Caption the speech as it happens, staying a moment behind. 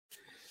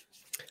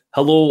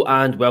Hello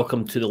and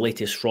welcome to the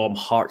latest from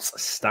Hearts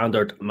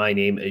Standard. My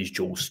name is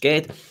Joel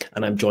Sked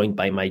and I'm joined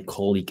by my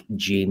colleague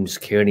James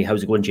Kearney.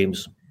 How's it going,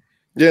 James?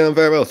 Yeah, I'm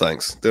very well,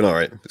 thanks. Doing all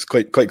right. It's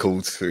quite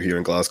cold here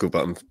in Glasgow,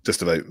 but I'm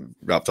just about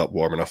wrapped up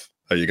warm enough.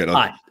 How are you getting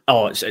on?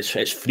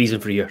 It's freezing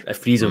for here. It's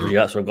freezing for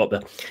here. That's what I've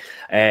got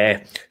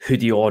the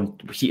hoodie on,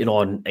 heating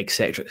on,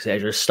 etc.,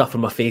 etc. Stuff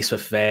in my face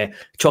with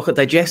chocolate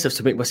digestives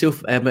to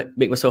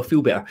make myself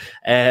feel better.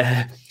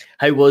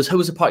 How was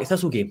the Partick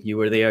Thistle game? You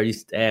were there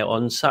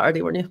on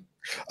Saturday, weren't you?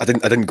 I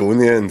didn't go in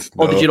the end.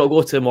 No. Did you not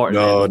go to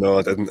Morton? No,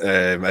 I didn't.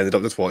 I ended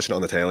up just watching it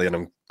on the telly, and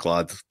I'm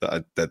glad that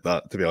I did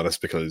that, to be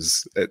honest,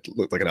 because it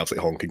looked like an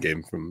absolute honking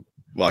game from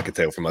what I could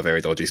tell from my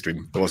very dodgy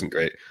stream. It wasn't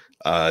great,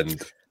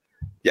 and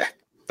yeah,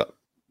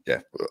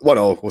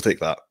 1-0, we'll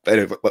take that. But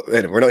anyway,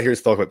 we're not here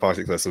to talk about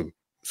Partick Thistle.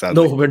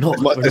 Sadly. No, we're not.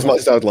 As much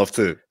as I'd love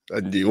to,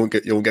 and you won't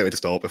get me to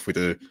stop if we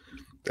do.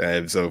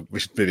 So we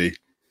should maybe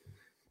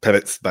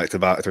pivot back to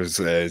Batters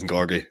and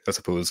Gorgie, I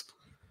suppose.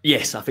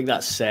 Yes, I think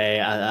that's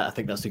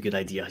a good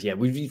idea. Yeah,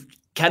 we've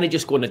kind of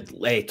just going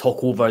to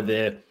talk over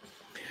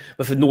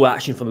with no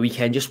action from the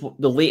weekend, just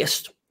the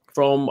latest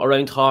from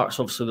around Hearts.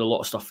 Obviously, there's a lot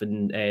of stuff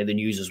in the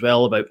news as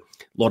well about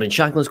Lauren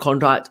Shankland's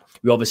contract.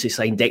 We obviously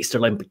signed Dexter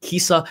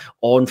Lembikisa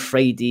on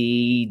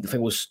Friday. I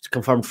think it was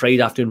confirmed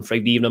Friday afternoon,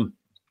 Friday evening,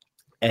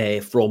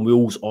 from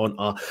Wolves on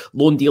a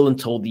loan deal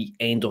until the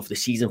end of the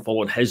season,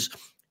 following after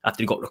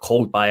he got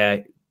recalled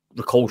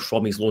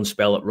from his loan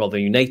spell at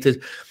Rotherham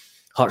United.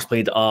 Hearts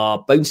played a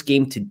bounce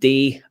game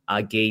today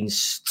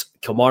against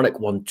Kilmarnock,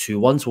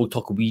 1-2-1. So we'll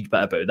talk a wee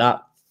bit about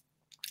that.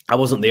 I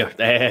wasn't there.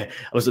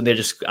 I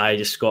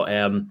just got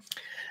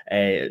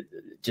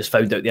just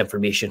found out the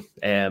information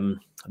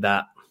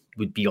that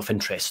would be of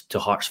interest to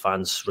Hearts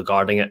fans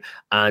regarding it,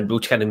 and we'll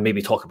kind of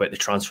maybe talk about the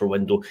transfer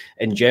window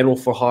in general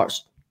for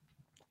Hearts.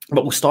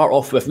 But we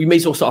may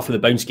as well start off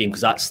with the bounce game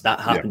because that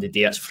happened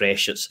today. It's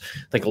fresh. I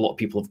think a lot of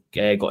people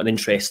have got an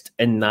interest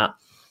in that.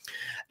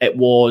 It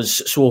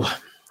was so.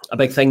 A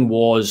big thing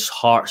was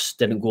Hearts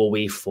didn't go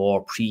away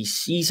for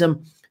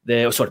pre-season,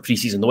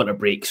 the winter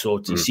break. So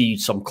to see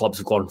some clubs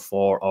have gone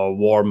for a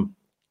warm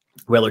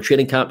weather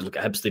training camp. Look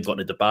at Hibs, they've gone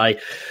to Dubai. I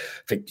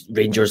think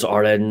Rangers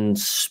are in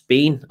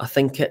Spain, I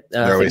think it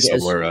They're away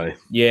somewhere, right?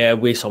 Yeah,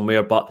 away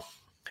somewhere. But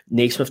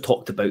Naismith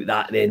talked about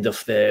that at the end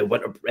of the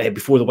winter,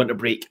 before the winter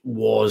break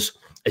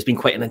it's been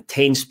quite an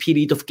intense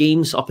period of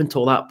games up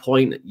until that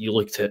point. You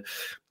looked at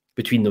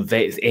between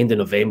the end of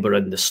November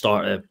and the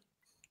start of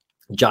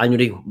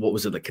January, what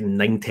was it, like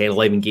 9, 10,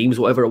 11 games,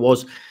 whatever it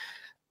was.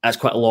 That's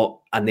quite a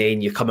lot. And then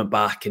you're coming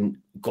back and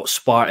got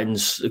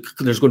Spartans.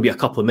 There's going to be a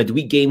couple of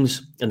midweek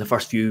games in the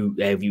first few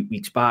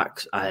weeks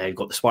back. I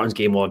got the Spartans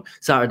game on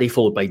Saturday,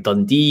 followed by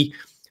Dundee,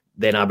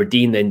 then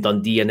Aberdeen, then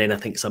Dundee, and then I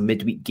think it's a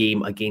midweek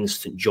game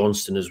against St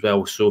Johnstone as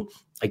well. So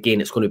again,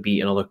 it's going to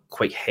be another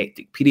quite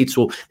hectic period.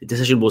 So the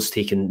decision was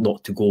taken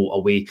not to go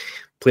away.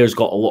 Players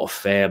got a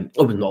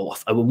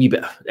wee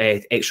bit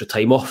extra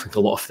time off. I think a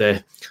lot of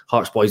the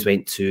Hearts boys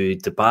went to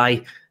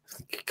Dubai. I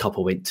think a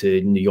couple went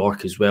to New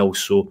York as well.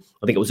 So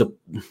I think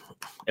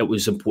it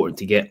was important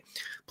to get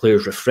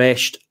players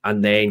refreshed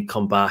and then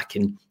come back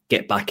and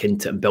get back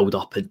into it and build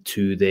up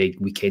into the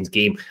weekend's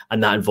game.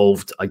 And that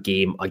involved a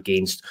game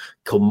against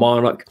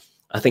Kilmarnock.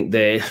 I think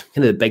the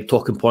big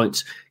talking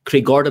points,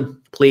 Craig Gordon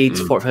played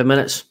 45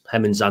 minutes.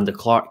 Him and Xander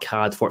Clark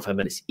had 45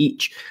 minutes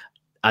each.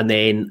 And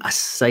then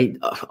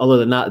other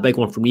than that, the big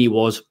one for me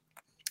was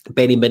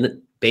Benny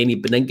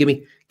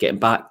Beningame getting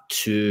back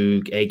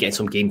to getting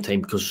some game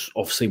time, because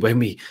obviously when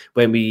we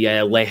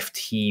left,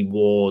 he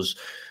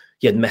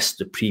had missed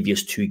the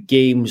previous 2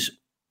 games.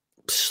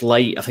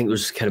 I think there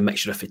was kind of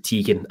mixture of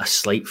fatigue and a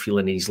slight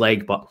feeling in his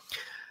leg, but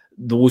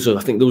those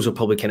are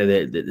probably kind of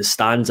the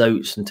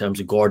standouts in terms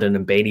of Gordon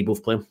and Benny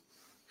both playing.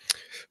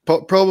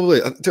 Probably.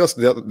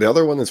 The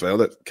other one as well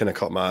that kind of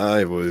caught my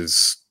eye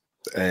was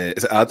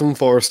is it Adam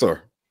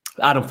Forrester?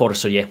 Adam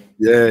Forrester, yeah.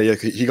 Yeah.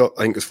 He got,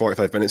 I think it was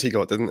 45 minutes he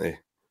got, didn't he?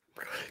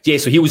 Yeah,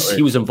 so he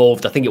was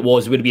involved. I think it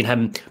would have been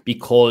him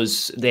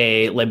because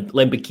the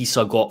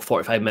Lembikisa got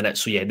 45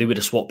 minutes. So yeah, they would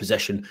have swapped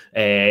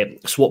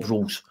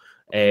roles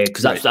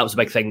because that was a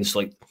big thing. It's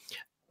like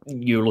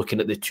you're looking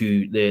at the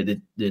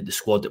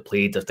squad that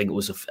played. I think it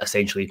was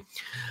essentially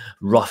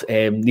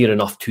near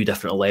enough 2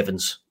 different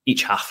 11s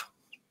each half.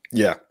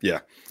 Yeah.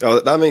 Oh,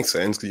 that makes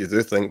sense, because you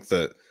do think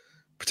that,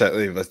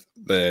 particularly with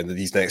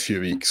these next few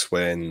weeks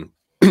when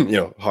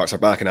Hearts are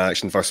back in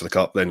action, first for the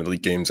Cup, then the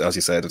league games, as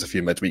you said, there's a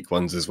few midweek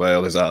ones as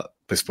well. There's that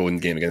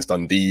postponed game against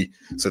Dundee.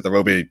 So there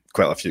will be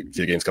quite a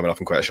few games coming up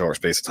in quite a short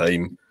space of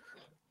time.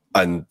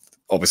 And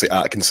obviously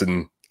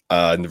Atkinson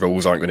and the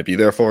Rose aren't going to be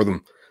there for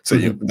them. So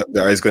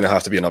there is going to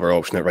have to be another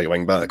option at right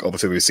wing back.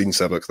 Obviously, we've seen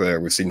Sibic there,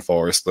 we've seen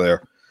Forrest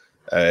there.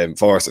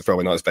 Forrest is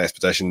probably not his best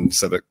position.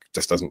 Sibic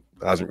just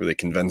hasn't really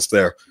convinced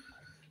there.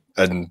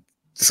 And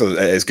so it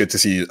is good to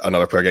see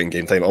another player getting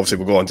game time. Obviously,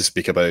 we'll go on to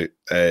speak about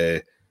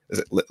is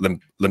it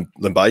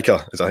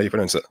Lembikisa? Is that how you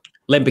pronounce it?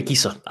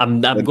 Lembikisa.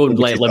 I'm going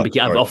like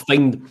Lembikisa.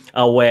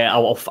 I'll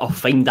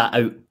find that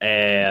out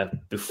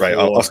before. Right,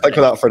 I'll stick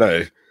with that for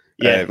now.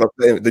 Yeah.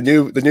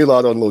 The new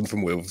lad on loan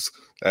from Wolves.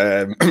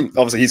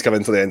 Obviously, he's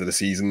coming to the end of the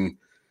season.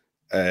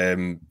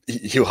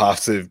 He'll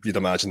have to, you'd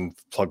imagine,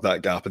 plug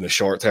that gap in the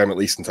short term, at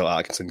least until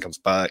Atkinson comes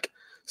back.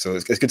 So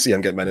it's good to see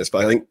him get minutes.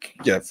 But I think,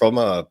 from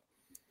a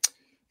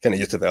kind of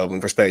youth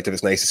development perspective,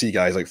 it's nice to see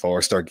guys like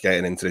Forrester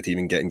getting into the team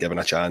and getting given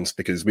a chance,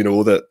 because we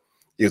know that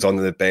he was on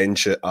the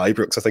bench at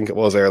Ibrox, I think it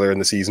was, earlier in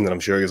the season, and I'm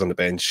sure he was on the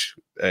bench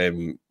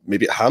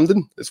maybe at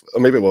Hampden,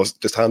 or maybe it was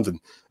just Hampden.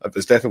 It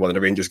was definitely one of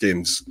the Rangers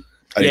games.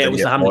 And it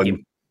was the Hampden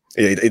game.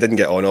 He didn't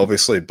get on,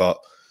 obviously, but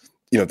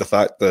the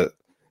fact that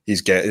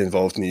he's getting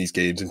involved in these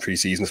games in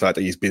pre-season, the fact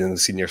that he's been in the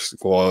senior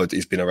squad,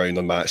 he's been around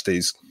on match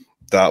days,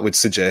 that would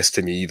suggest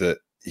to me that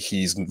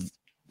he's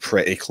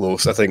pretty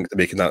close, I think, to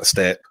making that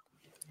step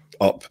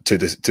up to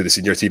the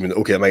senior team. And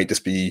okay, it might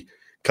just be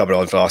coming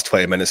on for the last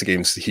 20 minutes of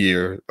games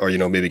here, or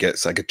maybe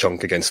gets like a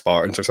chunk against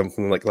Spartans or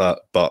something like that.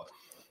 But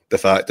the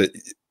fact that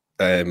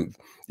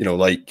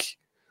like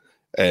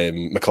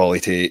Macaulay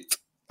Tate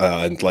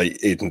and like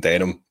Aidan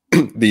Denham,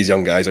 these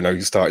young guys are now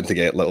starting to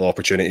get little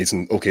opportunities.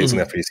 And okay, it's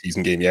only a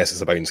pre-season game, yes,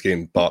 it's a bounce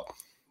game, but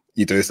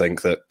you do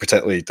think that,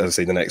 particularly, as I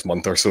say, the next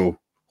month or so,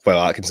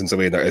 while Atkinson's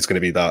away, there is going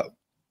to be that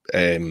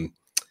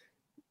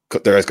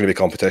there is going to be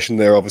competition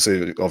there. Obviously,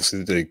 we've got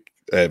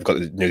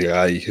the new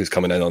guy who's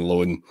coming in on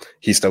loan.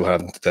 He's still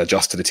having to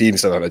adjust to the team,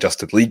 still having to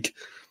adjust to the league.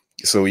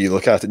 So you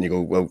look at it and you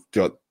go, well,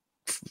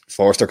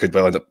 Forrester could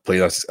well end up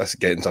playing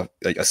getting to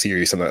like a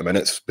serious amount of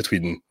minutes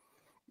between,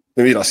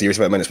 maybe not a serious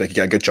amount of minutes, but he could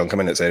get a good chunk of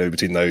minutes anyway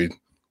between now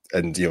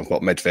and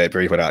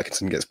mid-February when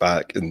Atkinson gets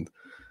back, and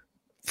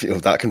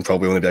that can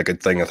probably only be a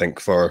good thing, I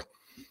think, for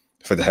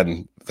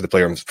the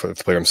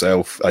player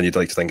himself, and you'd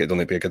like to think it'd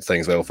only be a good thing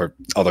as well for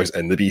others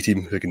in the B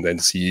team who can then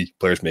see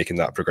players making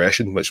that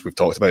progression, which we've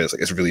talked about.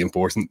 It's really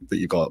important that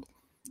you've got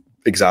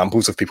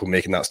examples of people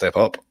making that step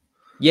up.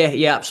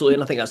 Yeah, absolutely,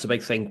 and I think that's the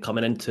big thing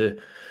coming into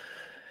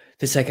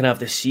the second half of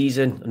the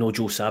season. I know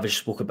Joe Savage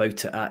spoke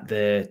about it at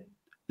the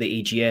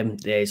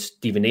AGM.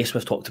 Stephen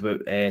Naismith talked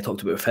about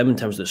with him in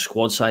terms of the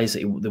squad size,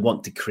 that they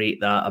want to create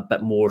that a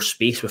bit more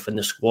space within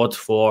the squad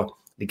for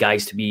the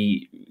guys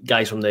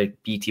from the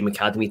B team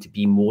academy to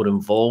be more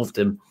involved.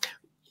 And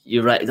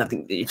you're right. I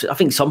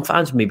think some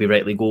fans maybe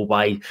rightly go,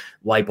 why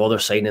bother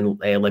signing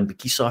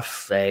Lembikisa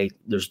if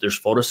there's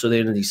Forrester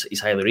there and he's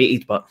highly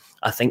rated. But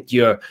I think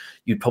you'd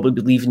probably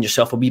be leaving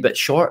yourself a wee bit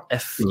short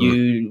if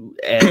you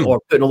or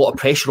putting a lot of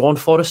pressure on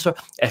Forrester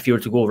if you were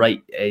to go,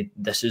 right,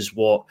 this is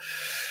what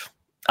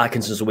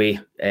Atkinson's away,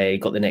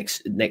 got the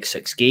next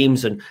 6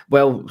 games, and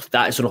well,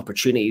 that is an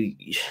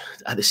opportunity.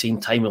 At the same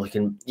time,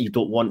 you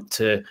don't want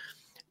to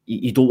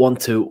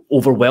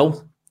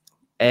overwhelm.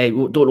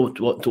 Don't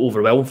want to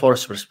overwhelm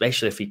Forrester,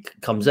 especially if he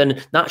comes in.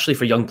 Naturally,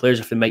 for young players,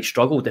 if they might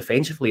struggle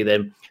defensively,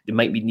 then they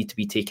might need to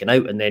be taken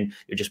out, and then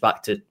you're just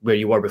back to where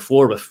you were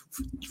before with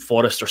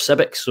Forrester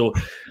Civic. So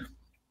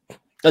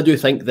I do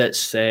think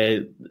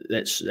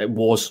it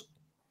was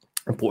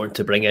important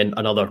to bring in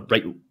another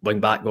right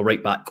wing back or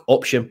right back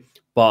option.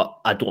 But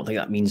I don't think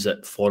that means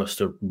that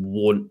Forrester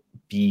won't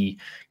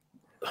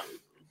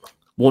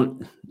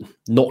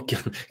not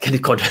get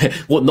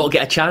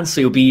a chance.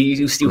 So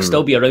he'll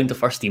still be around the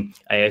first team.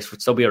 He'll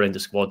still be around the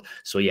squad.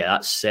 So yeah,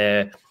 that's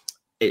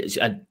it's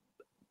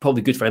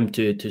probably good for him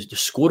to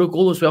score a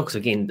goal as well. Because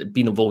again,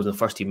 being involved in the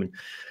first team, and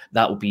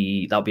that'll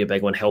be a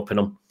big one helping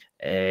him.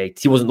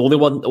 He wasn't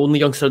the only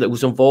youngster that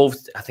was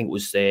involved. I think it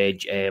was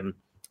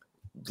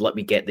let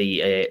me get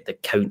the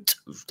count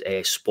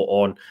spot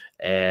on.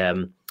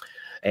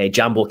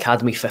 Jambo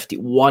Academy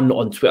 51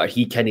 on Twitter.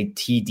 He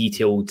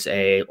detailed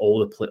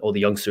all the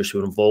youngsters who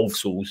were involved.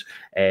 So it was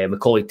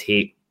Macaulay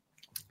Tate,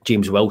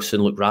 James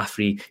Wilson, Luke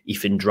Rafferty,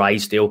 Ethan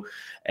Drysdale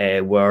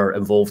were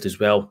involved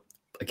as well.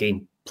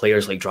 Again,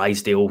 players like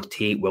Drysdale,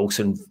 Tate,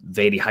 Wilson,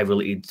 very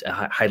highly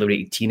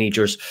rated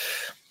teenagers.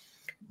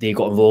 They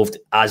got involved,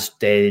 as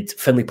did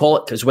Finlay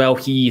Pollock as well.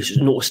 He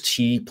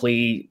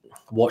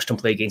watched him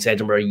play against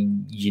Edinburgh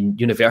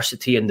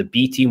University in the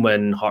B team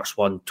when Hearts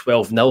won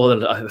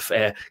 12-0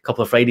 a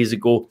couple of Fridays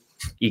ago.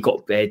 He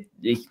got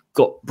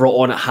brought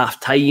on at half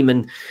time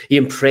and he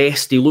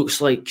impressed. He looks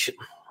like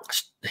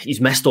he's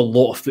missed a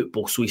lot of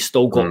football, so he's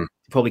still got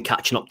probably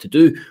catching up to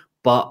do,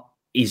 but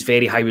he's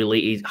very highly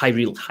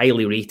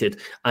rated,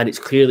 and it's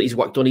clear that he's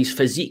worked on his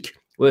physique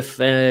with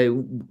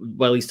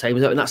while his time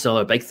was out, and that's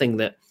another big thing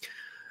that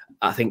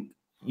I think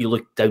you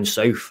look down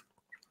south.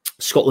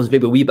 Scotland's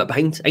maybe a wee bit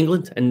behind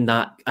England in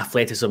that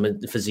athleticism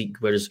and physique,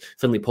 whereas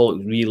Finlay Pollock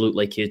really looked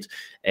like he'd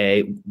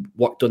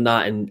worked on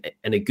that in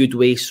a good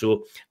way.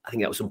 So I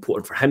think that was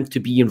important for him to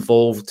be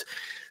involved.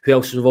 Who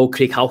else was involved?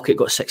 Craig Halkett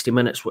got 60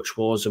 minutes, which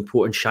was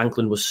important.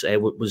 Shankland was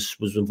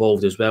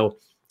involved as well.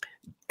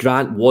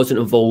 Grant wasn't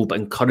involved, but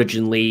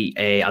encouragingly,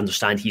 I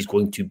understand he's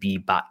going to be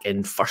back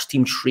in first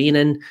team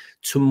training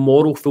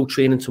tomorrow, full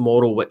training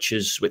tomorrow, which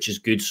is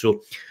good.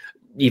 So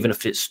even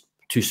if it's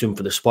too soon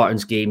for the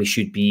Spartans game, he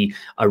should be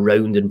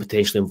around and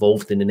potentially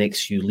involved in the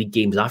next few league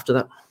games after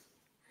that.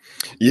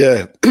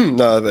 Yeah,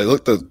 no, it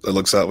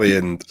looks that way,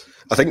 and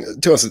I think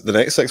to us the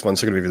next 6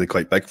 months are going to be really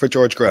quite big for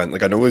George Grant.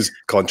 Like I know his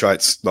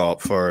contract's not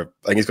up for.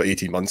 I think he's got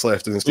 18 months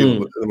left in his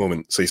deal at the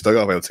moment, so he's still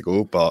got a while to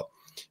go. But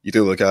you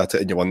do look at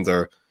it and you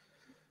wonder,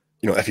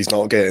 if he's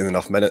not getting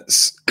enough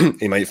minutes,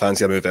 he might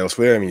fancy a move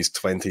elsewhere. I mean, he's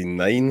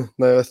 29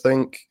 now, I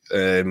think.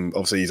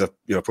 Obviously, he's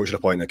approaching a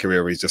point in a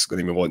career where he's just going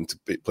to be wanting to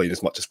be playing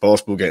as much as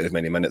possible, getting as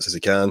many minutes as he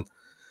can,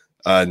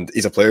 and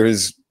he's a player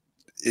who's,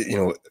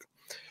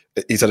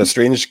 he's had a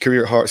strange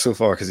career at Hearts so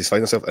far because he's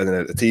found himself in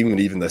a team,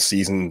 and even this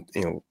season,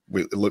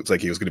 it looked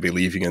like he was going to be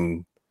leaving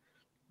in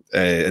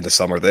the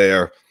summer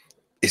there.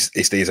 He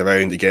stays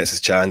around, he gets his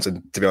chance,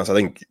 and to be honest, I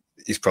think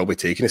he's probably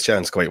taken his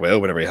chance quite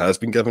well whenever he has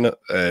been given it.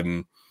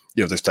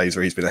 There's times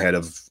where he's been ahead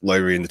of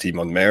Lowry in the team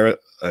on merit,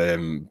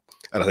 and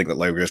I think that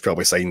Lowry is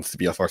probably signed to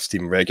be a first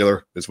team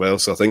regular as well.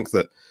 So I think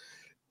that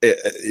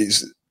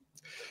he's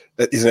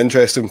an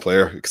interesting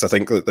player because I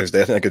think that there's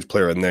definitely a good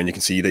player in there, and you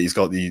can see that he's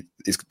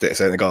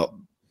certainly got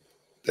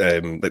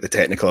like the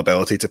technical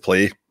ability to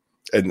play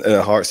in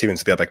a Hearts team and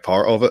to be a big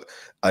part of it.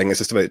 I think it's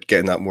just about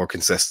getting that more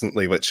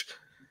consistently, which,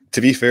 to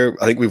be fair,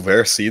 I think we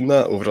were seeing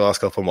that over the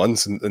last couple of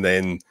months, and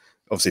then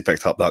obviously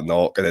picked up that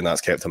knock, and then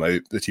that's kept him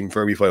out the team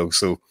for a wee while.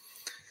 So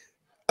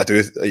I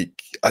do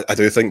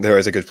think there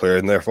is a good player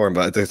in there for him,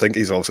 but I do think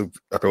he's also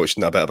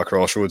approaching a bit of a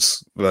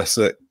crossroads with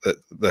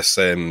this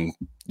between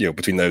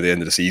now and the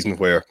end of the season,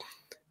 where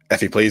if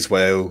he plays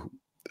well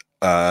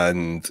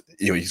and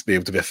he's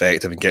able to be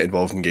effective and get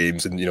involved in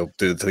games and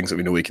do the things that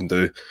we know he can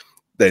do,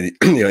 then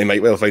he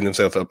might well find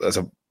himself as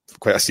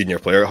quite a senior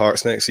player at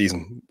Hearts next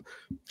season.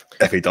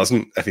 If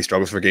he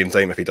struggles for game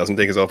time, if he doesn't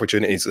take his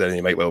opportunities, then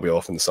he might well be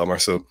off in the summer.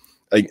 So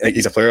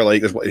he's a player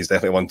like this. He's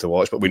definitely one to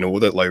watch, but we know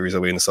that Lowry's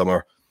away in the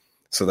summer,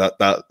 so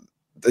that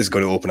is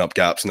going to open up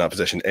gaps in that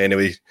position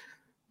anyway.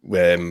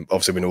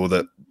 Obviously, we know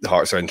that the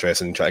Hearts are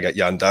interested in trying to get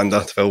Jan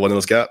Danda to fill one of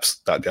those gaps.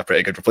 That'd be a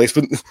pretty good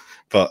replacement.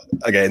 But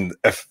again,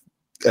 if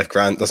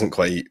Grant doesn't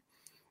quite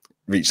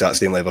reach that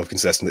same level of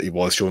consistency that he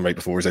was showing right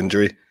before his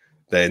injury,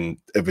 then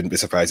it wouldn't be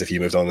surprised if he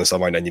moved on in the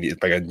summer, and then you need to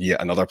bring in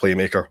yet another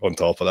playmaker on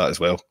top of that as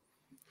well.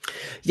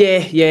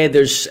 Yeah.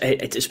 There's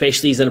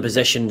especially he's in a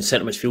position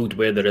centre midfield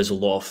where there is a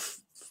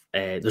lot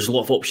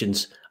of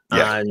options,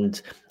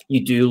 and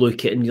you do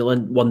look at and you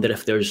wonder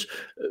if there's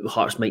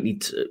Hearts might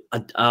need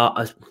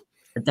a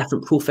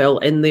different profile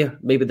in there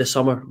maybe this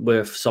summer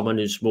with someone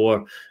who's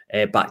more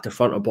back to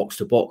front or box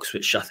to box,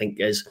 which I think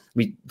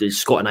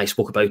Scott and I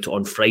spoke about it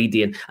on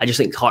Friday, and I just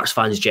think Hearts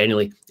fans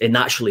generally and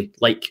naturally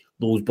like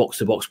those box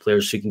to box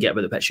players who can get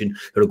about the pitch and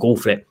who are going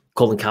for it.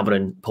 Colin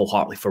Cameron, Paul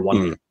Hartley for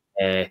one.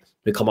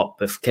 We come up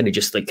with kind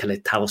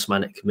of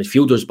talismanic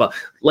midfielders, but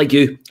like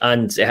you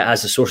and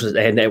as the sources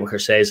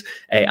networker says,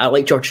 I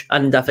like George,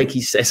 and I think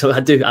so I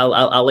do.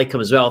 I like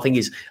him as well. I think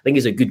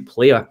he's a good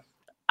player.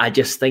 I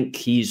just think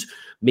he's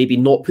maybe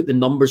not put the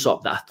numbers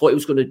up that I thought it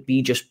was going to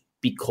be just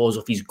because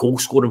of his goal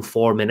scoring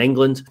form in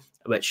England,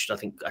 which I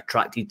think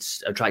attracted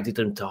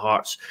him to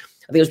Hearts.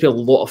 I think there's been a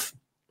lot of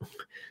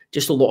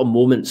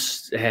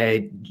moments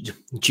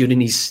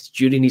during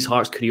his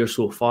Hearts career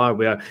so far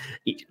where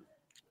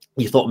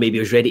you thought maybe he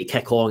was ready to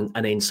kick on,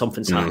 and then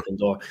something's happened,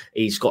 or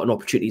he's got an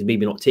opportunity, he's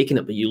maybe not taking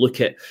it. But you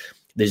look at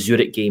the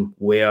Zurich game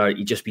where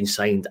he'd just been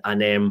signed,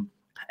 and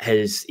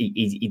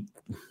he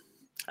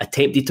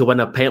attempted to win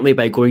a penalty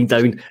by going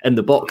down in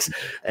the box.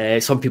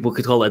 Some people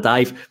could call it a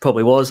dive,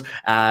 probably was,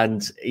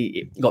 and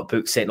he got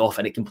booked, sent off,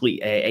 and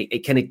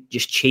it kind of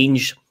just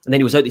changed. And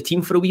then he was out the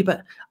team for a wee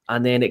bit,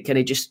 and then it kind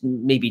of just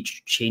maybe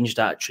changed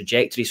that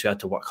trajectory. So he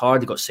had to work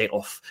hard. He got sent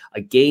off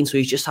again. So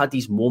he's just had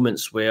these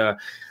moments where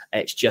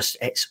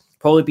it's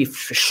probably be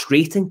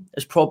frustrating.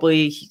 It's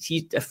probably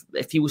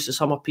if he was to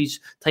sum up his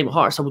time at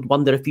Hearts, I would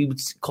wonder if he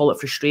would call it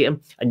frustrating.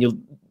 And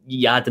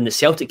you add in the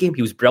Celtic game,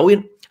 he was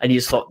brilliant, and you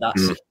just thought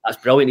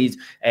that's brilliant.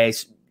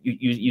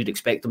 You'd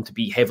expect him to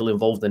be heavily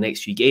involved in the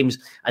next few games,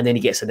 and then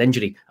he gets an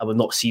injury, and we've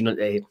not seen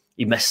it.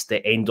 He missed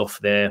the end of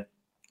the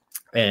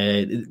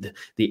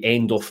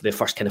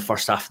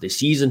first half of the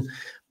season.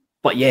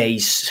 But yeah,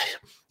 he's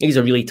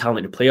a really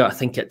talented player. I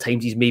think at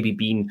times he's maybe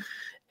been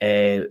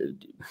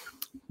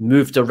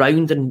moved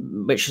around,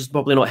 and which has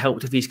probably not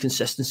helped with his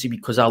consistency,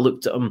 because I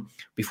looked at him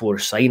before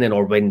signing,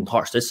 or when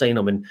Hearts did sign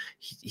him, and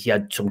he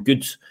had some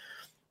good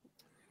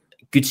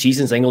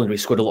seasons in England where he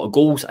scored a lot of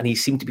goals, and he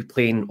seemed to be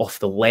playing off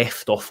the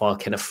left, off a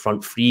kind of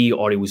front three,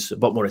 or he was a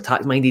bit more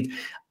attack minded.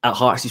 At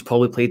Hearts, he's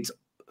probably played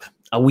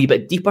a wee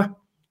bit deeper.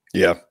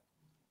 Yeah.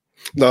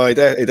 No, he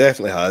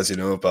definitely has,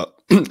 but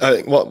I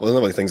think one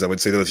of the things I would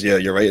say though is,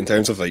 you're right in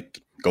terms of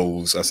like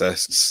goals,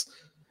 assists.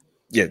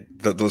 Yeah,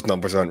 those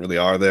numbers aren't really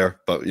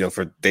there, but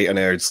for data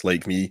nerds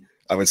like me,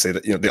 I would say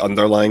that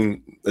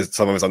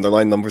some of his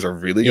underlying numbers are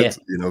really good.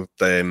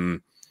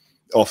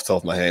 Off the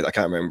top of my head, I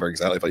can't remember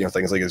exactly, but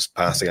things like his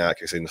passing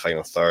accuracy in the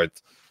final third,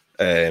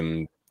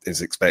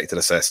 his expected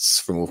assists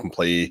from open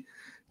play,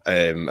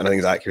 and I think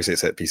his accuracy at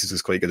set pieces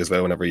is quite good as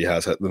well whenever he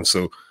has hit them.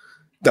 So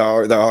there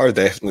are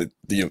definitely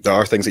there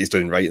are things that he's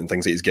doing right and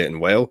things that he's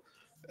getting well,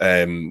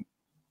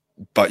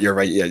 but you're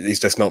right, he's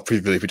just not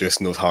really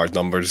producing those hard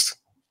numbers.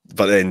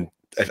 But then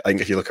I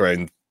think if you look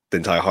around the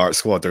entire Hearts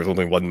squad, there's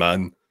only one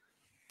man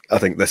I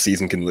think this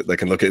season can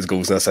look at his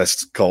goals and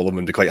assists column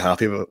and be quite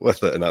happy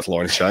with it, and that's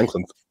Lawrence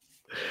Shankland.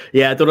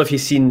 Yeah, I don't know if you've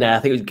seen. I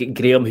think it was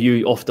Graham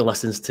who often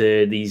listens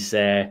to these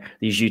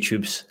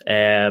YouTubes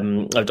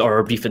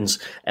or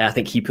briefings. I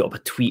think he put up a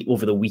tweet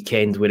over the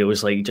weekend where it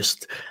was like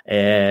just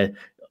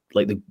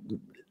like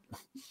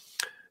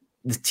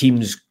the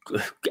team's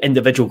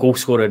individual goal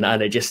scoring,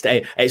 and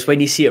it's when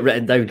you see it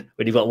written down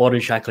when you've got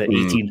Lawrence Shankland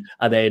at 18,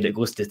 and then it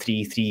goes to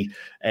 3-3,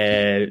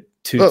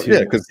 2-2. Yeah,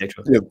 because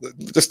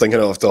just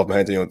thinking off the top of my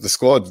head, the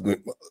squad,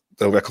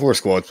 there'll be a couple of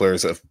squad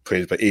players that have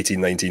played about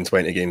 18, 19,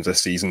 20 games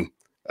this season.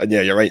 And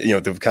yeah, you're right.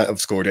 They can't have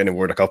scored any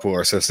more than a couple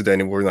or assisted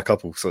any more than a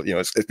couple. So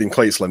it's been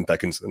quite slim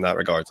pickings in that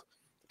regard.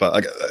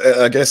 But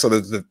I guess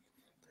a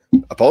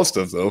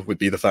positive though would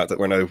be the fact that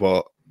we're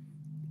now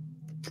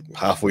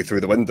halfway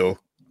through the window,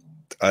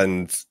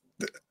 and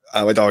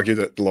I would argue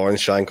that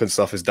Lawrence Shankland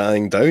stuff is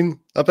dying down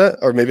a bit,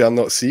 or maybe I'm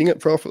not seeing it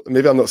properly.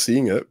 Maybe I'm not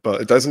seeing it,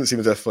 but it doesn't seem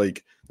as if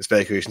like the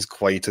speculation's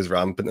quite as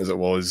rampant as it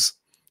was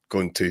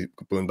going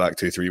back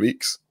 2-3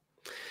 weeks.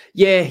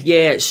 Yeah.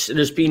 There's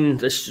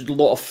a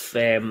lot of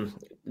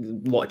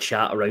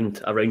chat around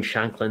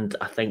Shankland.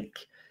 I think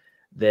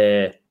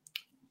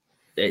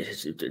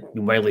it's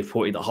widely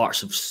reported that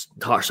Hearts have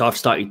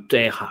started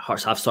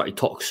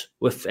talks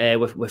with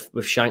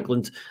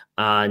Shankland,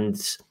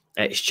 and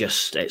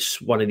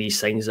it's one of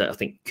these things that I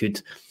think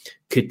could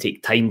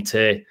take time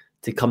to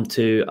come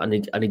to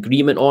an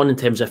agreement on, in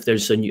terms of if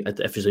there's a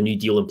new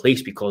deal in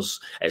place, because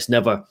it's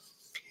never,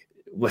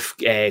 with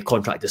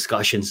contract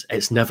discussions,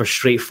 it's never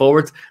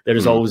straightforward. There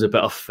is always a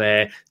bit of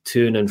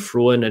to and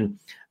froing, and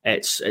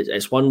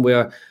it's one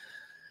where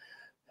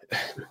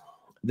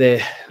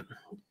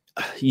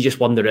you just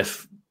wonder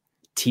if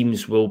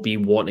teams will be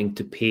wanting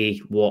to pay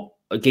what.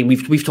 Again,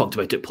 we've talked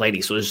about it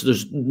plenty, so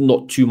there's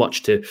not too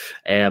much to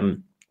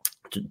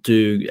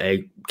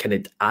kind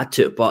of add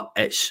to it, but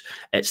it's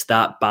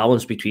that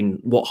balance between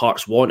what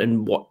Hearts want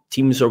and what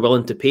teams are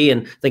willing to pay.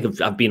 And I think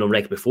I've been on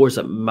record before, is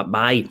that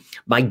my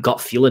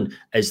gut feeling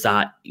is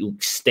that you'll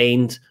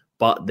extend,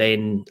 but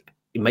then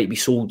it might be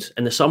sold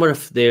in the summer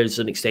if there's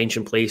an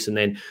extension place, and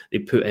then they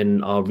put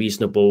in a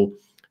reasonable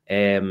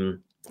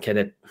kind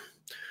of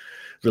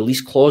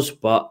release clause.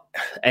 But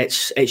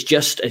you're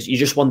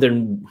just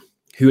wondering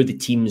who are the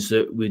teams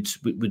that would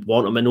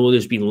want him. I know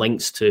there's been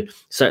links to,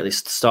 certainly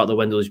at the start of the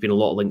window, there's been a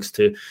lot of links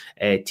to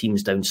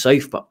teams down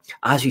south. But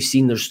as you've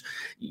seen,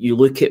 you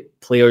look at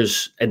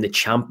players in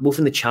both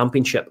in the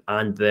Championship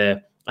and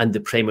the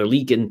Premier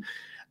League, and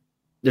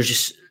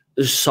there's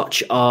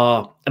such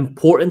a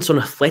importance on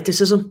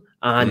athleticism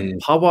and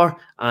power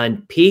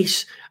and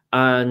pace,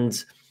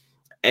 and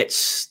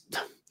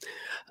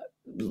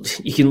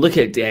you can look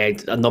at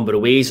a number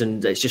of ways,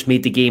 and it's just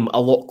made the game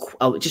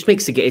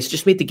it's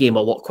just made the game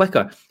a lot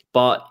quicker.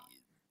 But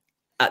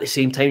at the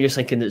same time, you're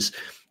thinking there's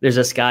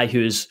this guy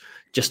who's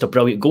just a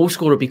brilliant goal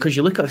scorer, because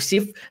you look at,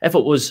 see if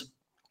it was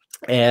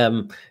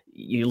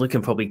you're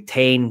looking probably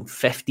 10,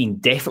 15,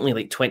 definitely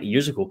like 20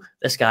 years ago,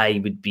 this guy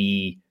would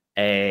be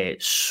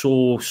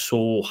so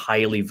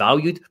highly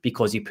valued,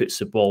 because he puts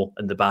the ball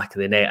in the back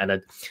of the net,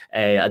 and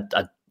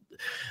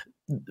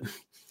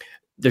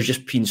there's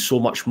just been so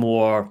much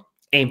more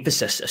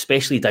emphasis,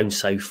 especially down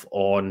south,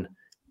 on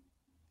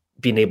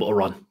being able to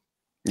run.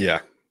 Yeah.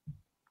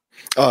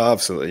 Oh,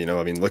 absolutely.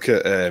 Look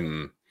at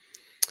so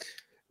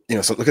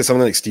look at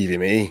someone like Stevie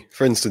May,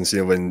 for instance.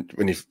 When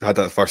he had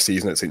that first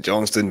season at St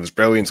Johnstone, was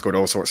brilliant, scored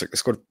all sorts,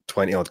 scored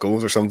 20 odd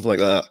goals or something like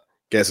that.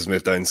 Guess has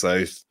moved down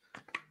south.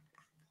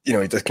 He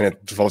just kind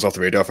of falls off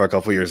the radar for a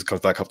couple of years,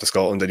 comes back up to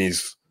Scotland, and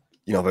he's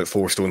about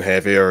 4 stone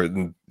heavier,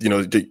 and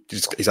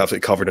he's absolutely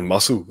covered in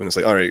muscle. And it's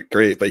like, all right,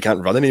 great, but he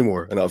can't run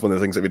anymore, and that was one of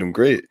the things that made him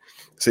great.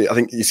 See, I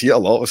think you see it a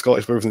lot with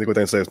Scottish players when they go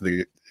down south,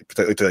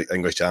 particularly to the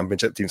English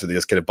Championship teams, so they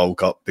just kind of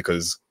bulk up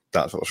because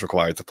that's what's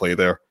required to play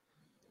there.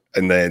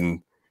 And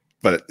then,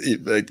 but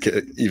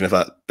even if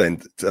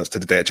that's to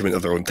the detriment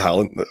of their own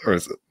talent, or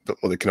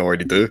what they can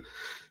already do.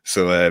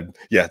 So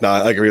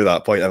I agree with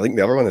that point. I think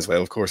the other one as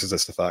well, of course, is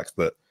just the fact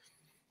that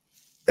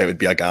it would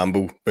be a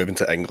gamble moving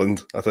to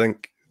England, I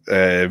think,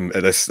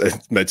 at this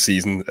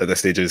mid-season, at this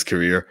stage of his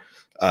career,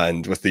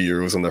 and with the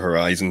Euros on the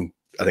horizon,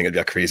 I think it'd be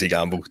a crazy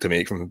gamble to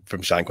make from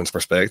Shankland's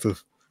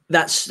perspective.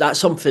 That's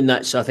something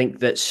that's, I think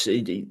that's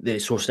the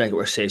source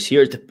network says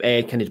here.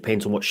 It kind of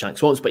depends on what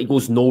Shanks wants, but he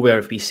goes nowhere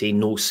if we say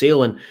no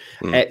sale. And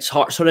it's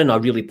Hearts are in a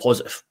really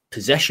positive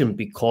position,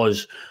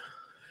 because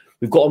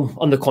we've got him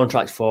under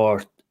contract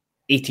for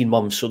 18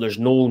 months, so there's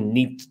no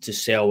need to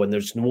sell, and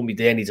there's won't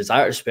be any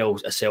desire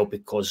to sell,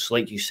 because,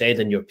 like you said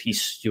in your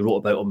piece you wrote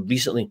about him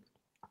recently,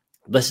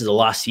 this is the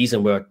last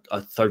season where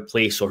a third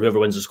place or whoever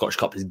wins the Scottish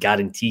Cup is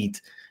guaranteed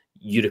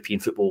European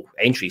football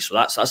entry. So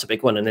that's a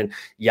big one. And then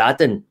you add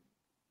in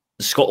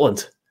the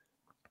Scotland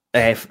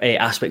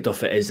aspect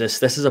of it. Is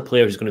this is a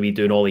player who's going to be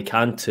doing all he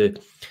can to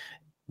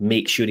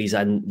make sure he's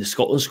in the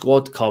Scotland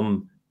squad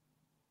come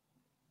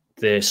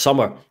the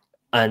summer.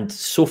 And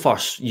so far,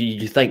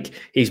 you think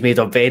he's made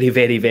a very,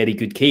 very, very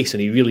good case,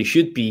 and he really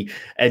should be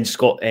in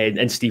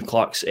Steve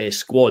Clarke's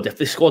squad. If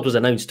the squad was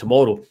announced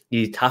tomorrow,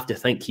 you'd have to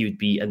think he would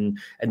be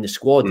in the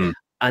squad.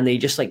 And they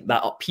just like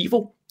that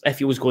upheaval. If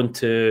he was going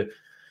to,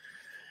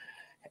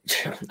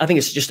 I think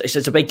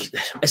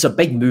it's a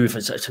big move.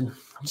 I'd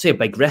say a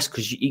big risk,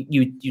 because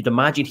you'd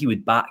imagine he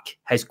would back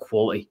his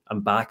quality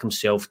and back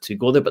himself to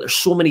go there. But there's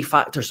so many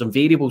factors and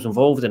variables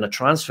involved in a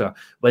transfer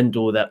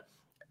window that,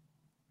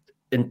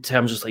 in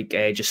terms of like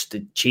just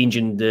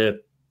changing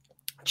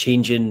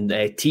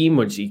team,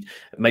 or it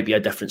might be a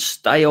different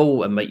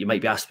style, and you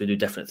might be asked to do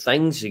different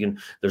things.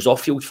 There's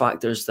off-field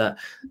factors that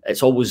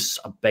it's always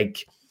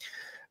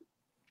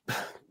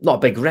not a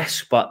big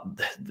risk, but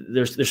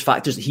there's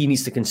factors that he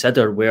needs to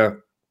consider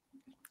where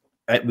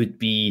it would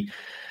be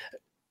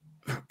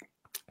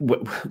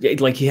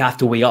like you have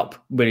to weigh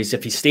up. Whereas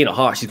if he's staying at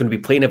Hearts, he's going to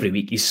be playing every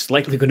week. He's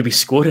likely going to be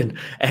scoring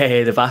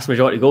the vast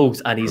majority of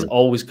goals, and he's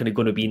always going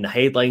to be in the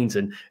headlines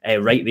and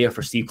right there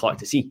for Steve Clarke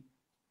to see.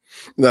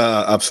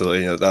 No,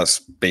 absolutely. That's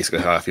basically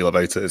how I feel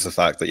about it. Is the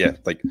fact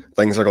that like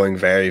things are going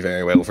very,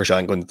 very well for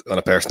Shankland on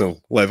a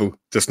personal level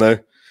just now,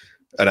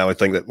 and I would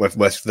think that with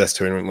this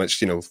tournament,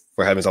 which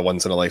for him is a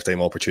once in a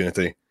lifetime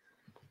opportunity,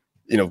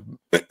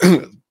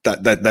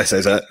 that this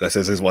is it. This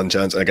is his one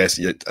chance. And I guess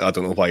I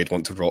don't know why you'd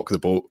want to rock the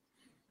boat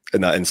in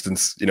that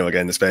instance,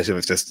 again, especially if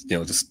it's just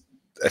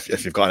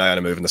if you've got an eye on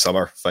a move in the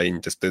summer, fine,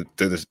 just do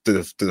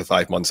the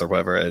 5 months or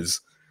whatever it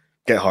is,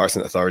 get Hearts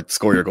into third,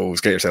 score your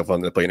goals, get yourself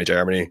onto the plane to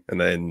Germany, and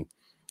then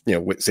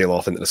sail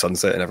off into the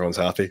sunset, and everyone's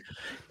happy.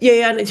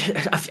 Yeah, and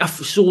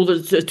so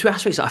there's two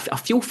aspects. I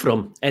feel for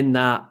him in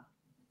that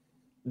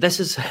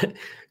this is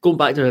going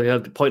back to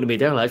the point I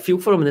made earlier. I feel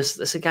for him, and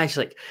this guy's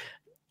like,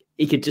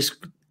 he could just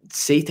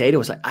say to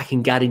anyone, like, I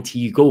can guarantee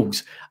you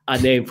goals,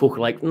 and then folk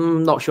are like,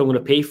 not sure I'm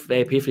going to pay for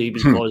you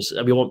because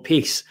we want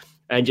pace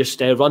and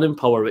just running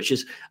power, which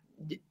is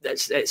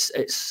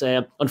it's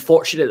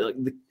unfortunate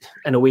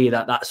in a way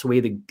that's the way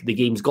the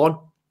game's gone,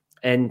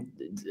 and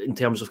in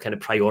terms of kind of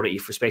priority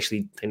for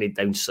especially kind of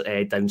down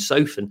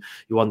south, and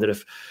you wonder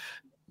if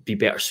it'd be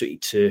better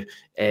suited to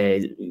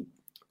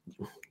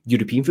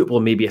European football,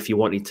 maybe if you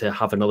wanted to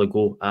have another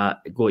go at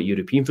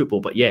European football.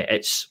 But yeah,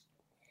 it's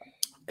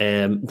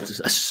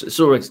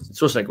so like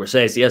we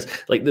says, yes,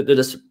 like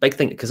there's a big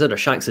thing to consider.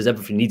 Shanks has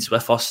everything he needs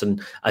with us,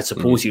 and I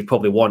suppose he'd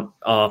probably want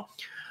a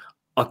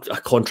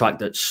contract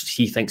that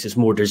he thinks is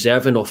more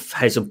deserving of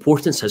his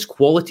importance, his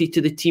quality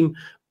to the team.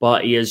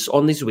 But he is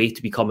on his way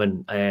to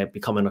becoming a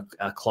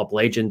club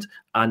legend,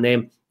 and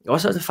he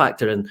also has a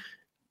factor in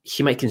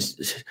he might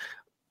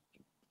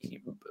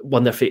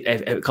wonder if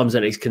it comes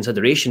into his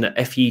consideration that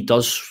if he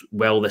does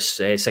well this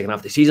second half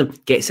of the season,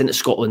 gets into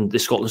the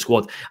Scotland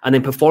squad, and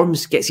then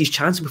gets his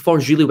chance and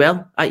performs really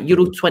well at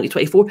Euro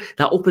 2024,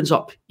 that opens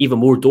up even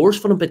more doors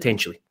for him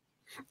potentially.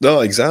 No,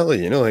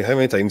 exactly. Like how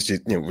many times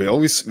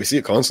we see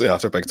it constantly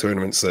after big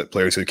tournaments that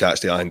players who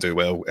catch the eye and do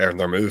well earn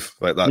their move.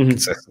 Like that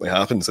consistently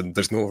happens, and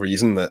there's no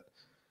reason that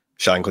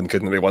Shankland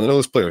couldn't be one of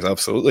those players.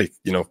 Absolutely,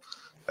 so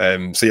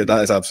yeah,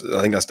 that is I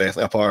think that's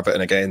definitely a part of it.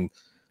 And again,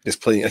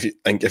 just playing,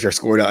 if you're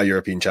scoring at a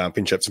European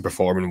Championships and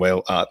performing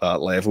well at that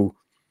level,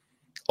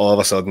 all of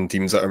a sudden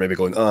teams that are maybe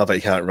going, but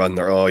he can't run,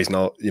 or he's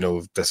not,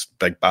 this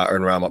big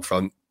battering ram up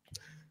front.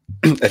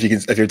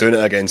 If you're doing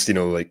it against,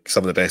 like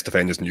some of the best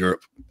defenders in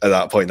Europe, at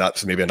that point,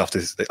 that's maybe enough to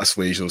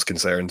assuage those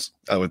concerns.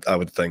 I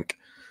would think.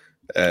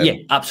 Yeah,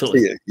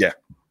 absolutely. Yeah.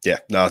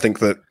 No, I think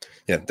that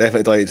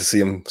definitely delighted to see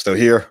him still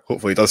here.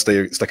 Hopefully, he does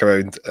stick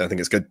around. I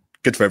think it's good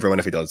for everyone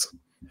if he does.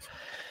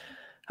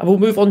 And we'll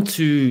move on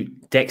to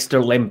Dexter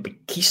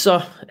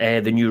Lembikisa,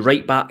 the new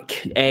right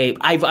back.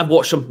 I've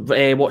watched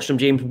him,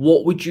 James.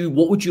 What would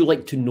you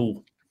like to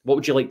know? What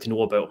would you like to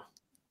know about him?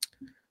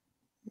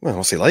 Well,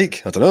 what's he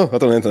like? I don't know. I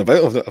don't know anything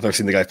about him. I've never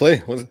seen the guy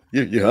play.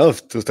 You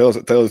have. Just tell us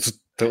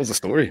the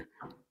story.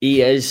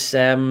 He is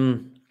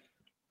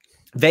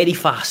very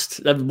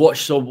fast. I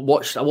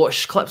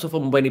watched clips of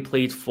him when he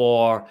played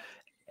for.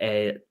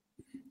 I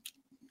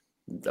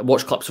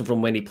watched clips of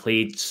him when he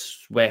played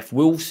with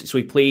Wolves. So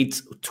he played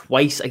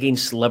twice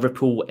against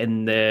Liverpool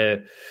in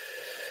the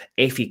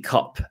FA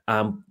Cup.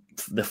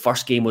 The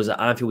first game was at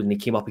Anfield, and he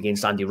came up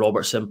against Andy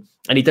Robertson,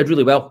 and he did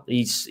really well.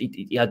 He's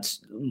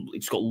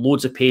got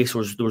loads of pace.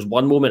 There was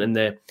one moment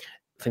I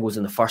think it was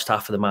in the first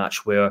half of the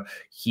match, where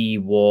he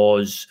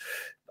was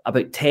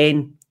about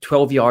 10,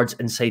 12 yards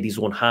inside his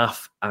own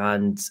half,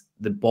 and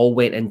the ball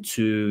went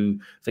into,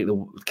 I think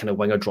the kind of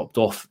winger dropped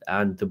off,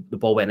 and the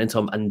ball went into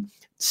him, and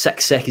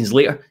 6 seconds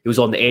later he was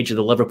on the edge of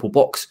the Liverpool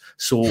box.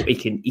 So he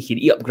can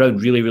eat up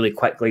ground really, really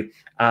quickly.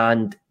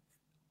 And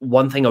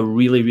one thing I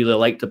really, really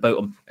liked about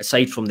him,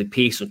 aside from the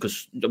pace,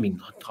 because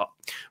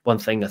one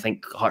thing I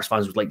think Hearts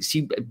fans would like to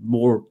see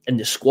more in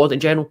the squad in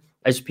general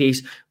is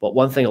pace. But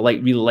one thing I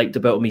really liked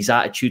about him, his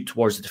attitude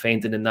towards the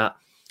defending, in that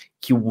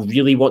he will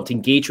really want to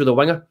engage with the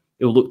winger.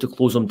 He'll look to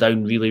close him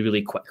down really,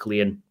 really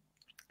quickly, and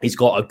he's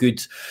got a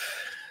good.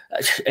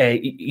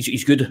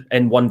 He's good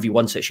in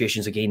 1v1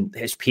 situations. Again,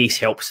 his pace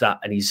helps that,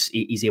 and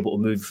he's able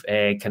to move,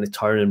 kind of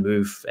turn and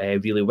move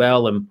really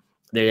well. And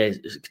the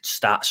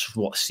stats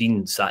from what I've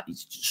seen is that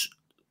he's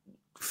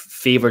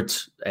favoured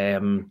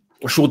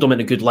or showed them in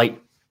a good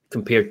light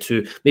compared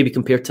to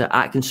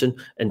Atkinson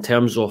in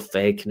terms of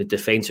kind of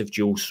defensive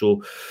duels.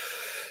 So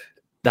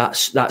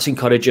that's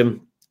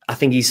encouraging. I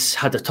think he's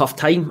had a tough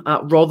time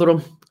at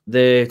Rotherham.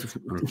 I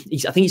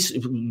think he's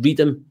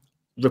reading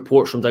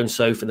reports from down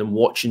south and then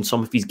watching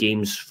some of his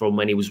games from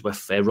when he was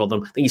with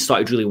Rotherham. I think he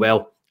started really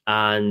well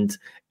and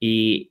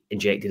he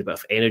injected a bit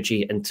of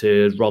energy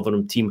into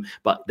Rotherham team.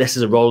 But this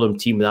is a Rotherham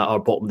team that are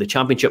bottom of the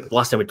Championship. The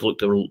last time we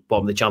looked at the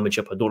bottom of the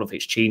Championship, I don't know if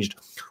it's changed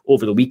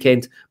over the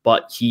weekend,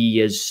 but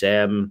he is...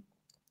 I'm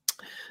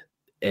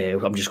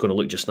just going to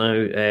look just now.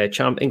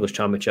 English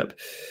Championship.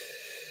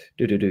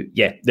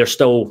 Yeah, they're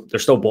still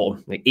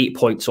bottom, like 8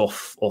 points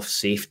off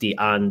safety,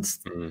 and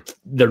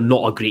they're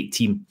not a great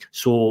team.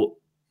 So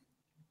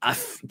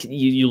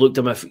you looked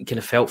at him, I kind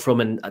of felt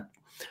from, and I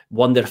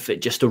wonder if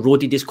it just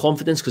eroded his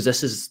confidence, because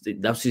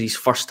that was his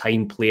first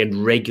time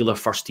playing regular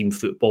first team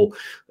football,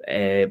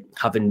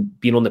 having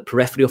been on the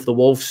periphery of the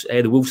Wolves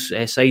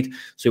side.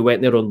 So he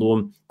went there on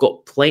loan,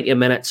 got plenty of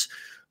minutes,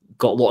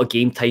 got a lot of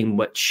game time,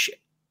 which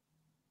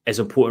is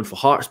important for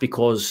Hearts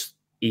because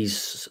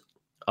he's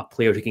a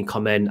player who can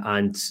come in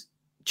and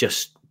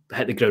just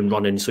hit the ground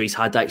running. So he's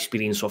had that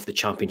experience of the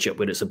Championship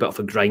where it's a bit of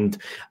a grind.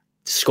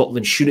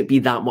 Scotland shouldn't be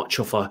that much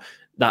of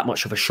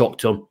a shock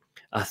to him.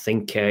 I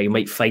think he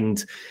might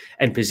find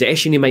in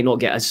possession he might not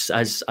get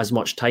as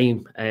much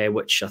time,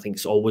 which I think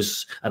is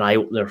always an eye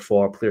opener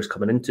for players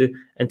coming into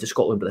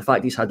Scotland. But the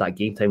fact he's had that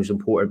game time is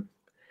important.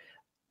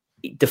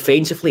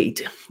 Defensively,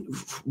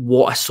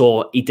 what I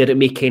saw, he didn't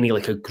make any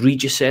like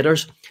egregious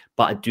errors,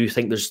 but I do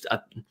think there's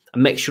a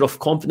mixture of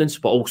confidence,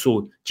 but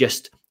also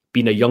just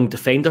being a young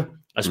defender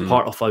as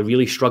part of a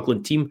really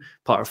struggling team,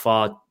 part of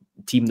a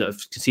team that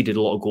have conceded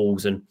a lot of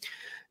goals, and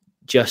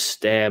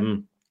just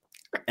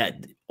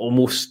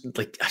almost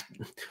like I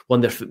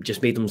wonder if it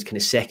just made him kind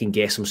of second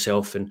guess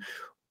himself, and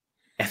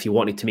if he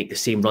wanted to make the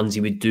same runs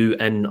he would do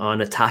in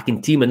an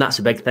attacking team. And that's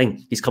a big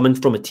thing. He's coming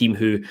from a team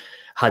who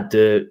had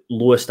the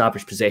lowest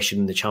average possession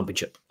in the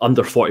Championship,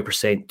 under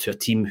 40%, to a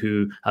team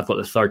who have got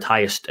the third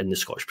highest in the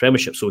Scottish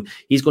Premiership. So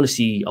he's going to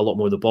see a lot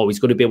more of the ball. He's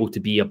going to be able to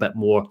be a bit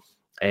more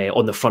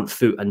on the front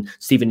foot. And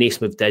Stephen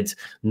Naismith did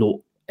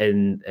note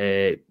on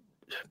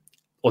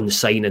the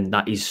signing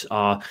that he's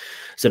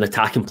an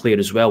attacking player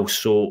as well.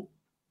 So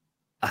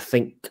I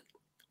think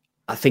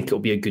it'll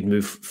be a good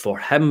move for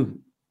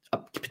him,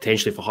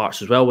 potentially for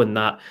Hearts as well, in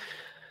that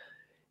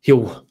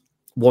he'll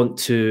want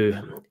to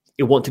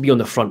be on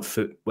the front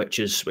foot, which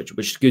is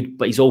good.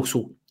 But he's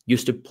also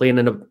used to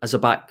playing as a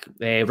back,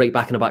 right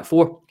back in a back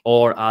four,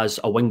 or as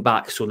a wing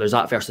back. So there's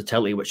that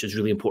versatility, which is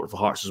really important for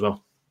Hearts as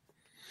well.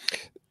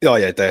 Oh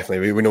yeah,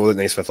 definitely. We know that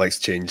Naismith likes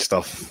to change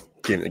stuff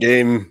game to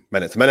game,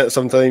 minute to minute.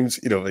 Sometimes,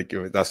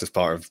 that's just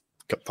part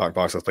and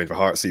parcel of playing for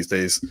Hearts these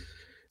days.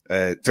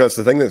 So that's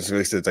the thing that's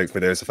really stood out for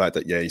me there, is the fact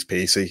that he's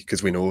pacey,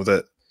 because we know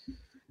that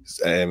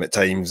at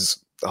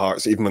times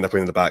Hearts, even when they're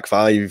playing in the back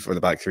five or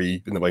the back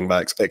three in the wing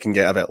backs, it can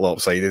get a bit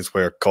lopsided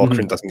where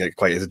Cochrane doesn't get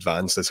quite as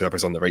advanced as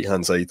whoever's on the right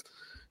hand side.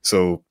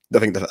 So I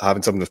think that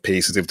having someone with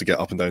pace who's able to get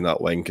up and down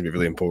that wing can be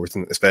really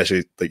important,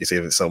 especially, like you say,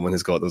 if it's someone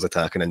who's got those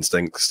attacking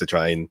instincts to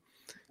try and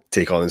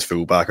take on his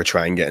fullback or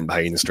try and get in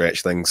behind and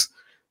stretch things.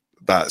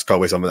 That's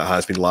probably something that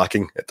has been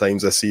lacking at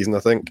times this season, I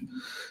think.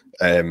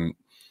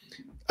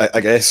 I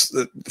guess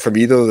for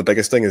me though, the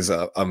biggest thing is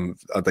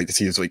I'd like to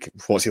see is like,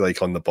 what's he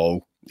like on the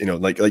ball?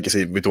 Like you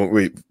say, we've not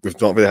really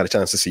had a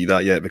chance to see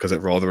that yet, because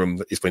at Rotherham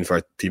he's playing for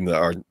a team that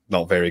are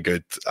not very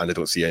good and they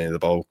don't see any of the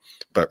ball.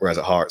 But whereas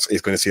at Hearts,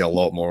 he's going to see a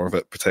lot more of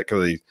it,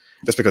 particularly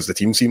just because the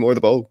team see more of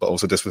the ball, but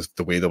also just with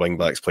the way the wing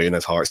backs play in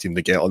this Hearts team,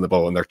 they get on the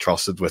ball and they're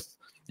trusted with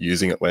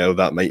using it well.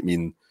 That might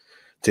mean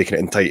taking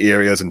it in tight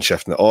areas and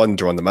shifting it on,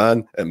 drawing the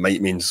man. It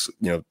might mean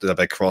a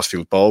big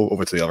crossfield ball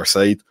over to the other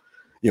side.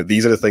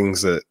 These are the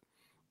things that,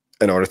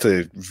 in order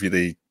to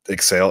really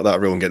excel at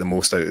that role and get the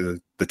most out of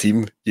the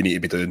team, you need to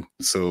be doing.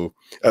 So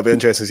it'll be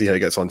interesting to see how he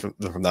gets on from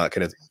that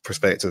kind of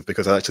perspective,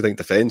 because I actually think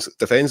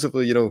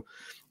defensively,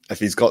 if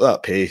he's got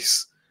that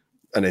pace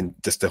and then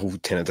just the whole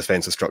kind of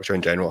defensive structure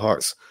in general,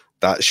 Hearts,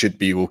 that should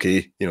be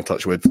okay,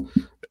 touch wood.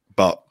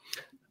 But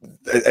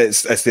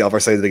it's the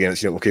other side of the game.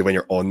 It's, okay, when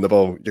you're on the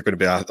ball, you're going to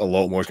be a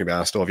lot more is going to be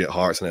asked of you at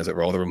Hearts than is at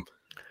Rotherham.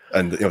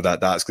 And,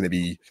 that's going to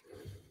be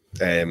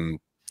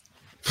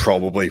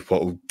probably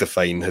what will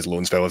define his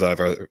loan spell as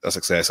either a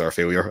success or a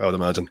failure, I would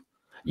imagine.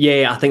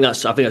 Yeah, I think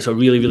that's a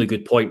really, really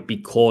good point,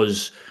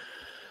 because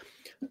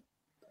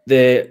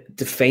the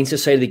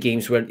defensive side of the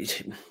games where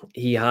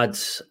he had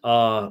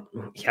some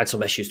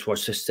issues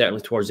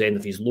certainly towards the end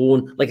of his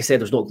loan. Like I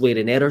said, there's not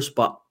glaring errors,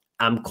 but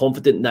I'm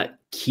confident that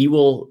he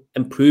will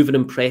improve and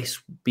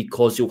impress,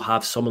 because you'll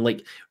have someone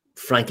like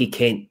Frankie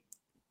Kent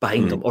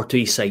behind him or to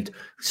his side,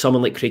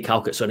 someone like Craig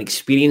Halkett, so an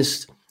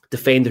experienced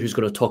defender who's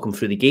going to talk him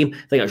through the game.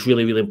 I think that's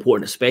really, really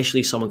important,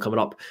 especially someone coming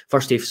up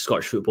first day of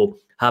Scottish football,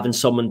 having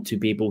someone to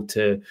be able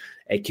to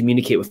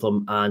communicate with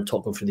them and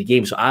talk them through the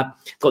game. So I've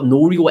got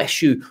no real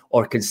issue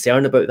or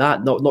concern about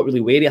that. Not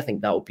really wary. I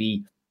think that'll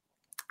be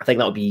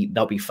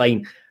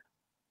fine.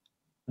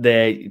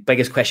 the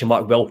biggest question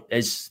mark, Will,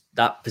 is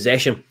that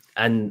possession.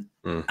 And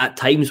at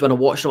times when I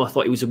watched him, I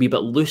thought he was a wee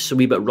bit loose, a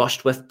wee bit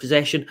rushed with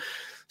possession.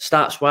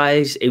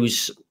 Stats-wise, it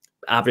was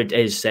average.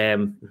 His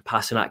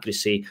passing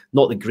accuracy,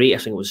 not the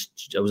greatest. I think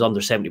it was under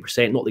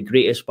 70%, not the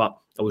greatest, but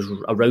it was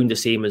around the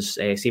same as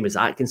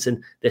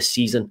Atkinson this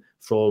season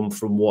from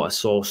what I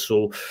saw.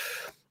 So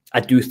I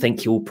do think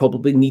he'll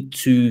probably need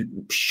to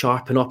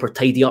sharpen up or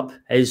tidy up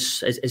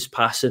his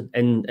passing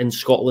in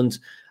Scotland.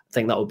 I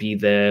think that will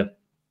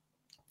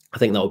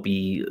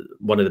be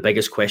one of the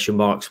biggest question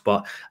marks,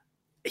 but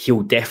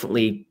he'll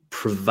definitely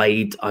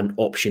provide an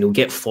option. He'll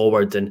get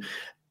forward and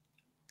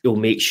he'll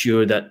make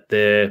sure that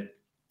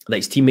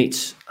his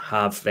teammates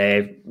have.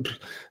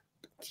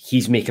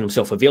 He's making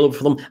himself available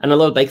for them. And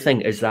another big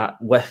thing is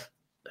that with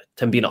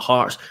him being at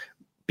Hearts,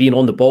 being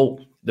on the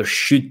ball, there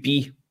should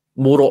be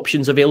more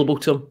options available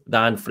to him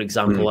than, for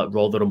example, at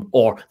Rotherham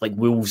or like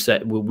Wolves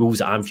at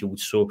Anfield.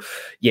 So,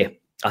 yeah,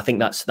 I think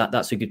that's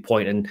a good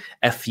point. And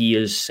if he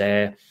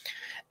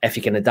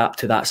can adapt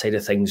to that side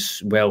of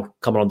things, well,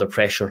 coming under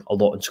pressure a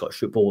lot in Scottish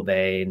football,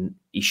 then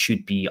he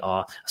should be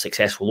a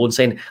successful loan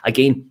sign.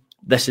 Again,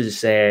 this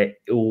is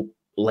he'll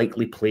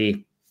likely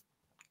play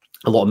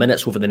a lot of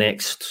minutes over the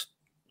next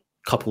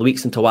couple of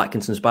weeks until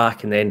Atkinson's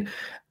back, and then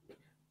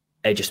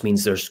it just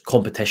means there's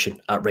competition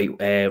at right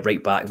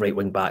back, right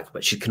wing back,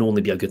 which can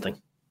only be a good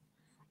thing.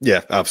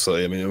 Yeah,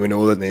 absolutely. I mean, we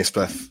know that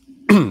Naismith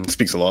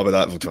speaks a lot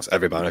about that, which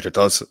every manager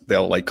does. They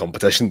all like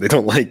competition. They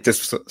don't like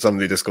just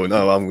somebody just going,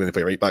 "Oh, I'm going to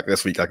play right back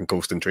this week. I can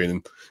coast in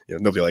training."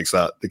 Nobody likes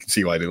that. They can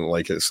see why they don't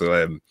like it. So,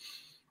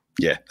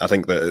 I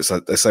think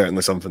that it's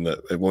certainly something that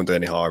it won't do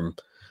any harm.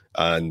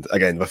 And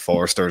again, with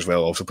Forrester as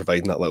well, also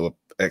providing that little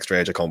extra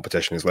edge of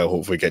competition as well.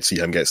 Hopefully, see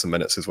him get some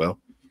minutes as well.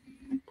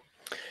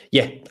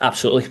 Yeah,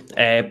 absolutely.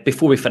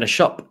 Before we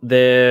finish up,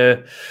 there's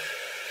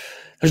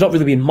not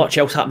really been much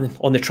else happening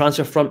on the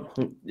transfer front.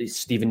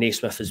 Stephen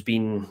Naismith has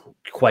been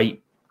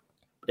quite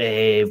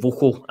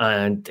vocal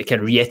and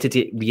kind of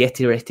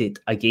reiterated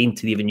again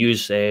to the Even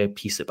News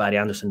piece that Barry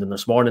Anderson did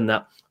this morning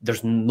that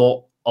there's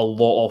not a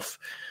lot of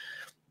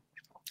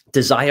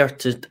desire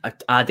to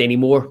add any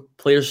more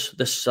players.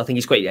 I think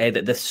he's quite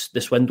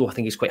this window. I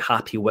think he's quite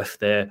happy with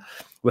the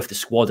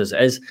squad as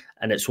it is,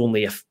 and it's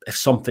only if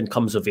something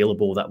comes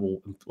available that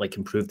will like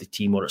improve the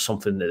team, or it's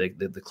something that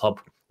the club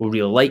will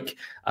really like.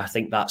 I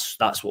think that's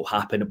what will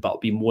happen. But it'll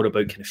be more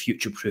about kind of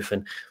future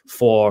proofing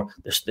for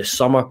this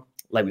summer,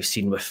 like we've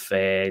seen with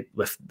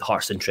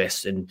Hearts'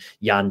 interest in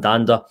Jan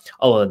Danda.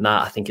 Other than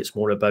that, I think it's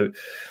more about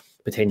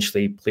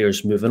potentially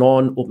players moving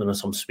on, opening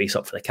some space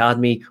up for the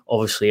academy.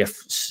 Obviously,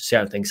 if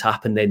certain things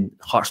happen, then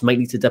Hearts might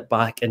need to dip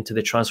back into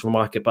the transfer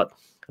market. But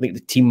I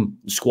think the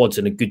squad's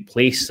in a good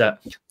place that,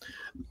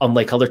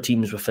 unlike other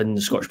teams within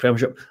the Scottish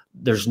Premiership,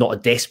 there's not a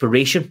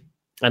desperation.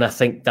 And I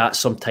think that's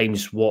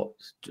sometimes what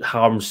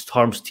harms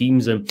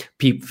teams, and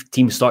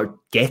teams start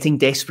getting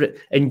desperate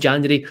in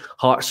January.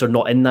 Hearts are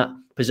not in that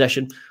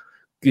position.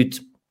 Good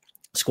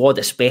squad,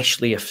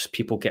 especially if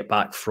people get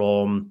back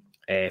from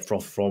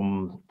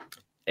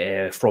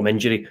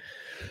injury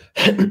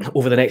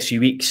over the next few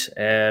weeks.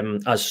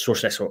 As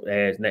Source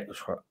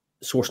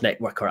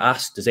Network are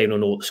asked, does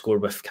anyone know what the score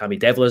with Cammy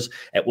Devlin is?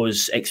 It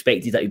was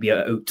expected that he'd be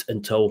out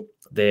until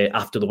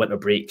after the winter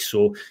break.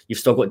 So you've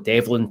still got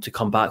Devlin to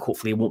come back.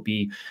 Hopefully he won't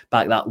be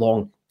back that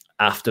long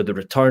after the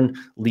return.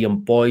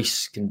 Liam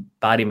Boyce,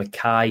 Barry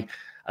Mackay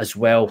as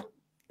well.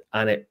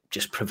 And it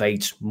just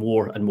provides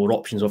more and more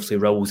options. Obviously,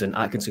 Rowles and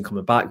Atkinson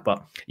coming back.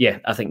 But yeah,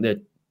 I think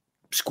the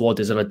squad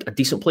is in a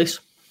decent place.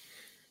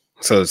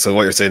 So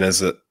what you're saying is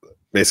that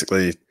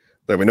basically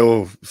that we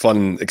know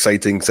fun,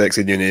 exciting,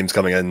 sexy new names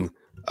coming in,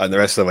 and the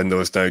rest of the window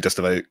is now just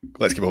about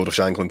let's keep a hold of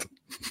Shankland.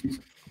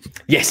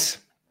 Yes.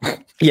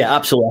 Yeah,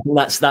 absolutely.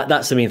 I think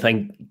that's the main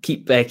thing.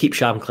 Keep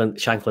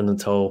Shankland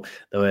until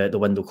the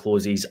window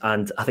closes,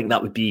 and I think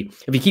that would be,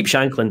 if you keep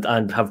Shankland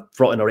and have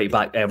brought in a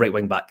right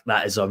wing back,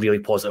 that is a really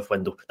positive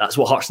window. That's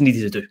what Hearts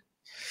needed to do.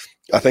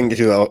 I think if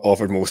you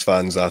offered most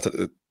fans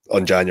that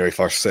on January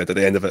 1st, said at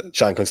the end of it,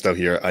 Shankland's still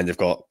here and you've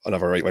got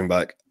another right wing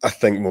back, I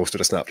think most would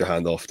have snapped your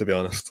hand off, to be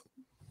honest.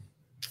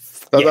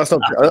 That's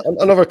not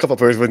another couple of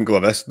players wouldn't go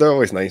amiss. They're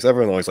always nice.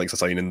 Everyone always likes a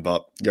signing,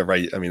 but you're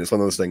right. I mean, it's one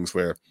of those things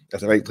where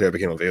if the right player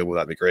became available,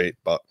 that'd be great.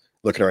 But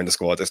looking around the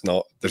squad, there's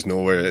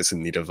nowhere it's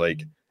in need of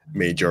like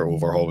major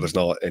overhaul. There's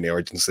not any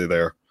urgency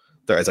there.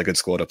 There is a good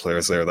squad of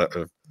players there now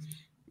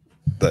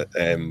that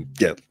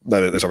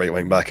there's a right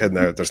wing back in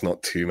there, there's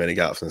not too many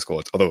gaps in the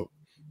squad. Although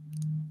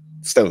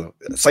still,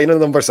 signing a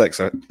number 6.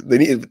 There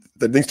needs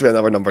to be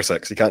another number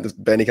 6.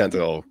 Benny can't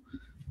do it all,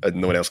 and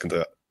no one else can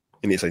do it.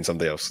 You need to sign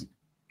somebody else.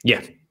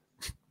 Yeah.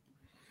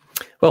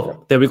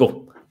 Well, there we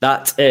go.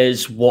 That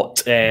is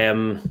what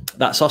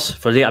that's us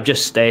for today. I've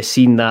just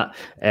seen that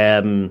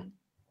the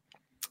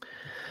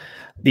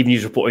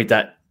news reported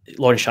that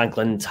Lawrence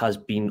Shankland has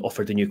been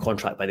offered a new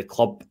contract by the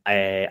club,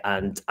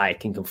 and I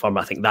can confirm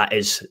I think that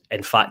is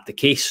in fact the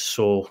case.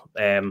 So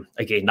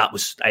again, that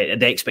was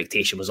the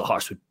expectation was that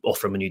Hearts would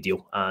offer him a new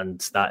deal,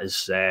 and that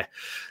was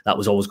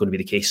always going to be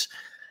the case.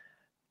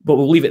 But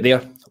we'll leave it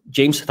there.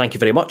 James, thank you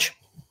very much.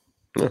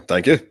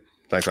 Thank you.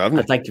 Thanks for having me.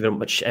 And thank you very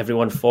much,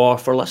 everyone, for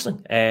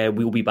listening.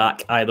 We will be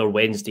back either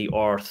Wednesday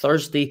or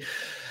Thursday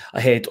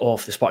ahead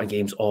of the Spartan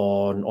Games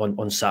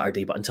on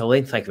Saturday. But until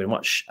then, thank you very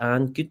much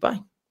and goodbye.